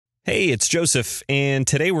Hey, it's Joseph, and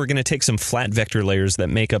today we're going to take some flat vector layers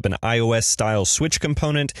that make up an iOS-style switch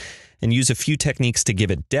component and use a few techniques to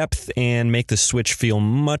give it depth and make the switch feel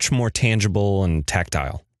much more tangible and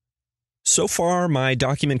tactile. So far, my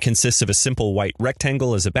document consists of a simple white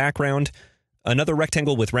rectangle as a background, another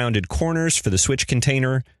rectangle with rounded corners for the switch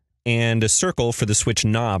container, and a circle for the switch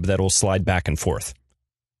knob that'll slide back and forth.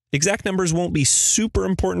 Exact numbers won't be super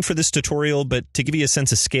important for this tutorial, but to give you a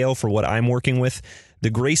sense of scale for what I'm working with, the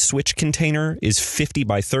gray switch container is 50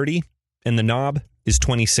 by 30, and the knob is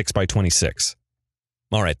 26 by 26.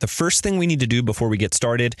 All right, the first thing we need to do before we get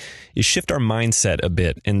started is shift our mindset a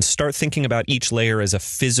bit and start thinking about each layer as a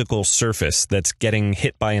physical surface that's getting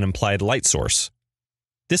hit by an implied light source.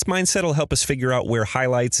 This mindset will help us figure out where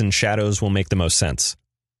highlights and shadows will make the most sense.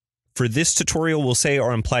 For this tutorial, we'll say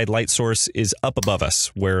our implied light source is up above us,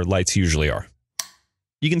 where lights usually are.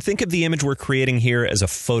 You can think of the image we're creating here as a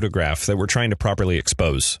photograph that we're trying to properly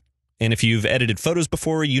expose. And if you've edited photos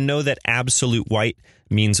before, you know that absolute white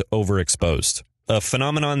means overexposed, a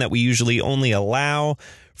phenomenon that we usually only allow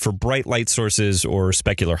for bright light sources or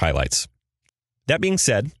specular highlights. That being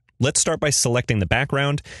said, let's start by selecting the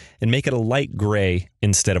background and make it a light gray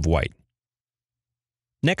instead of white.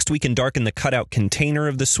 Next, we can darken the cutout container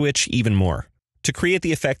of the switch even more, to create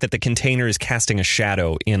the effect that the container is casting a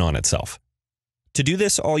shadow in on itself. To do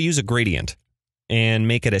this, I'll use a gradient, and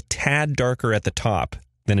make it a tad darker at the top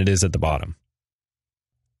than it is at the bottom.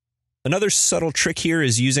 Another subtle trick here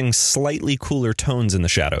is using slightly cooler tones in the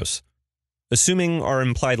shadows. Assuming our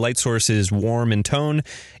implied light source is warm in tone,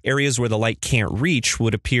 areas where the light can't reach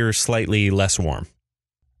would appear slightly less warm.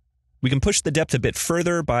 We can push the depth a bit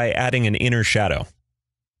further by adding an inner shadow.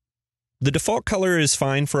 The default color is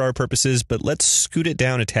fine for our purposes, but let's scoot it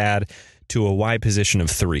down a tad to a Y position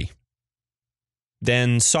of 3.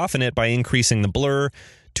 Then soften it by increasing the blur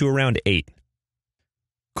to around 8.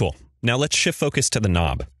 Cool. Now let's shift focus to the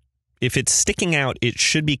knob. If it's sticking out, it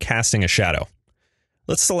should be casting a shadow.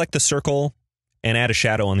 Let's select the circle and add a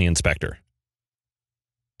shadow on the inspector.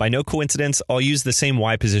 By no coincidence, I'll use the same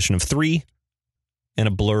Y position of 3 and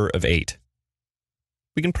a blur of 8.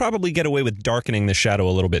 We can probably get away with darkening the shadow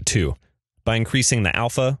a little bit too, by increasing the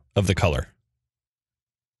alpha of the color.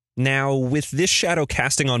 Now, with this shadow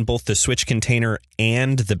casting on both the switch container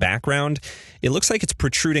and the background, it looks like it's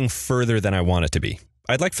protruding further than I want it to be.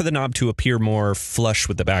 I'd like for the knob to appear more flush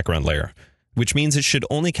with the background layer, which means it should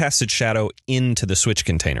only cast its shadow into the switch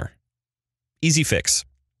container. Easy fix.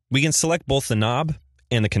 We can select both the knob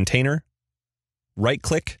and the container,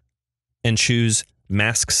 right-click, and choose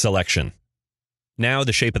Mask Selection. Now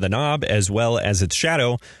the shape of the knob, as well as its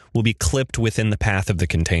shadow, will be clipped within the path of the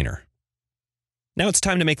container. Now it's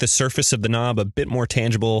time to make the surface of the knob a bit more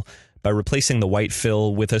tangible by replacing the white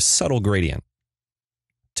fill with a subtle gradient.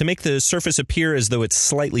 To make the surface appear as though it's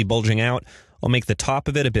slightly bulging out, I'll make the top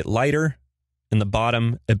of it a bit lighter and the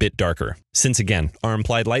bottom a bit darker, since again, our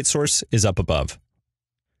implied light source is up above.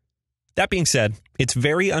 That being said, it's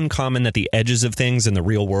very uncommon that the edges of things in the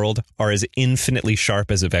real world are as infinitely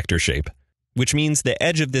sharp as a vector shape, which means the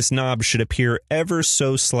edge of this knob should appear ever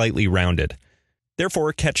so slightly rounded,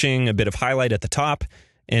 therefore catching a bit of highlight at the top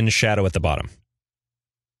and shadow at the bottom.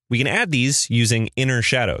 We can add these using inner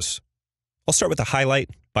shadows. I'll start with a highlight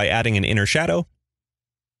by adding an inner shadow,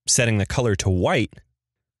 setting the color to white,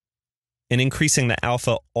 and increasing the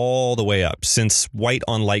alpha all the way up, since white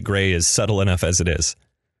on light gray is subtle enough as it is.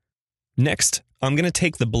 Next, I'm going to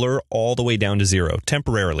take the blur all the way down to 0,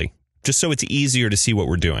 temporarily, just so it's easier to see what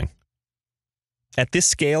we're doing. At this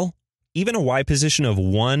scale, even a Y position of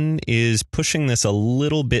 1 is pushing this a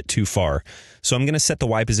little bit too far, so I'm going to set the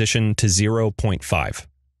Y position to 0.5.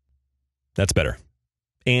 That's better.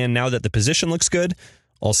 And now that the position looks good,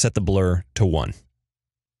 I'll set the blur to 1.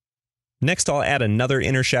 Next, I'll add another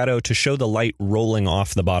inner shadow to show the light rolling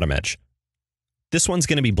off the bottom edge. This one's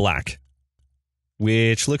going to be black,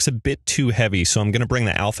 which looks a bit too heavy, so I'm going to bring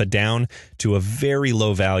the alpha down to a very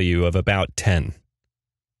low value of about 10.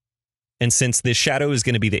 And since this shadow is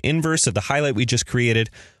going to be the inverse of the highlight we just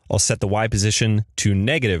created, I'll set the Y position to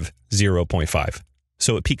negative 0.5,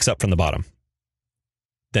 so it peaks up from the bottom.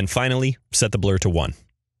 Then finally, set the blur to 1.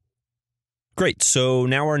 Great, so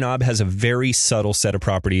now our knob has a very subtle set of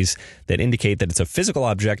properties that indicate that it's a physical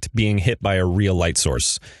object being hit by a real light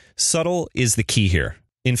source. Subtle is the key here.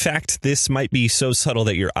 In fact, this might be so subtle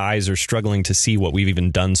that your eyes are struggling to see what we've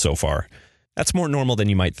even done so far. That's more normal than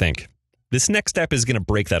you might think. This next step is going to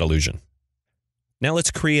break that illusion. Now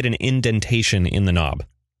let's create an indentation in the knob.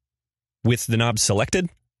 With the knob selected,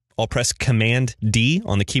 I'll press Command-D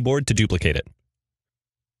on the keyboard to duplicate it.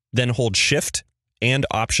 Then hold Shift and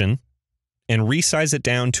Option and resize it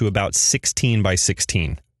down to about 16 by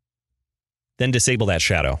 16. Then disable that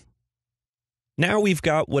shadow. Now we've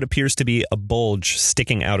got what appears to be a bulge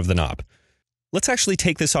sticking out of the knob. Let's actually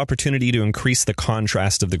take this opportunity to increase the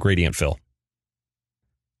contrast of the gradient fill.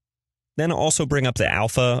 Then also bring up the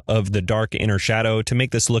alpha of the dark inner shadow to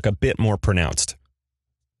make this look a bit more pronounced.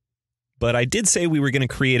 But I did say we were going to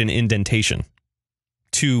create an indentation.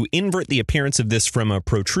 To invert the appearance of this from a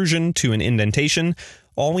protrusion to an indentation,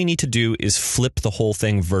 all we need to do is flip the whole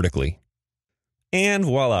thing vertically. And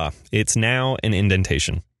voila, it's now an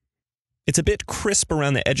indentation. It's a bit crisp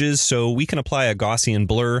around the edges, so we can apply a Gaussian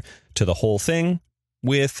blur to the whole thing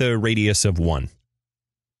with a radius of 1.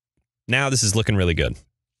 Now this is looking really good.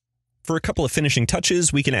 For a couple of finishing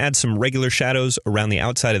touches, we can add some regular shadows around the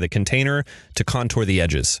outside of the container to contour the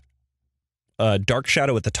edges. A dark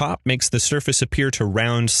shadow at the top makes the surface appear to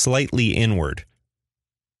round slightly inward.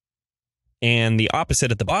 And the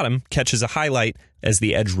opposite at the bottom catches a highlight as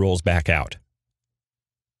the edge rolls back out.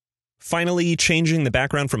 Finally, changing the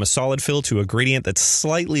background from a solid fill to a gradient that's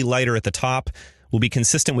slightly lighter at the top will be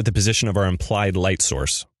consistent with the position of our implied light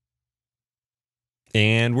source.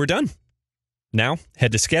 And we're done. Now,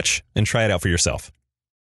 head to Sketch and try it out for yourself.